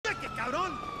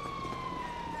cabrón!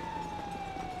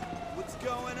 What's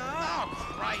going on? Oh,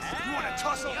 Christ! Hey, you want to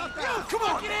tussle? You Come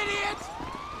on! fucking idiot!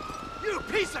 You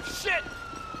piece of shit!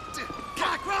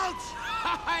 Cockroach!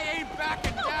 I ain't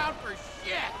backing down for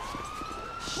shit!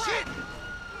 Shit!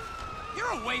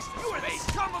 You're a waste of You are the space!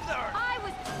 scum of the earth! I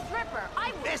was the stripper.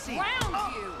 I will Bessie.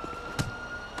 drown you.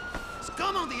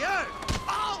 Scum on the earth!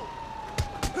 Oh!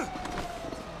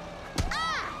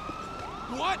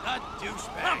 What a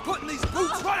douchebag! I'm putting these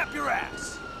boots right up your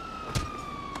ass!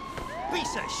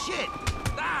 Piece of shit!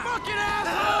 Fucking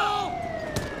asshole!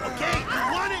 Okay, you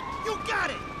want it? You got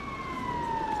it!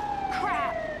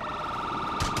 Crap.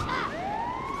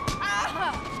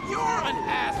 You're an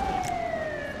asshole!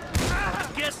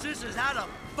 Guess this is how the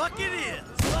fuck it is!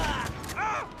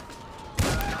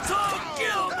 So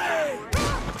kill me!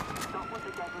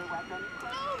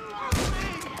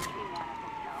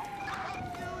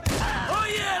 Oh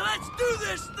yeah, let's do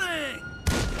this thing!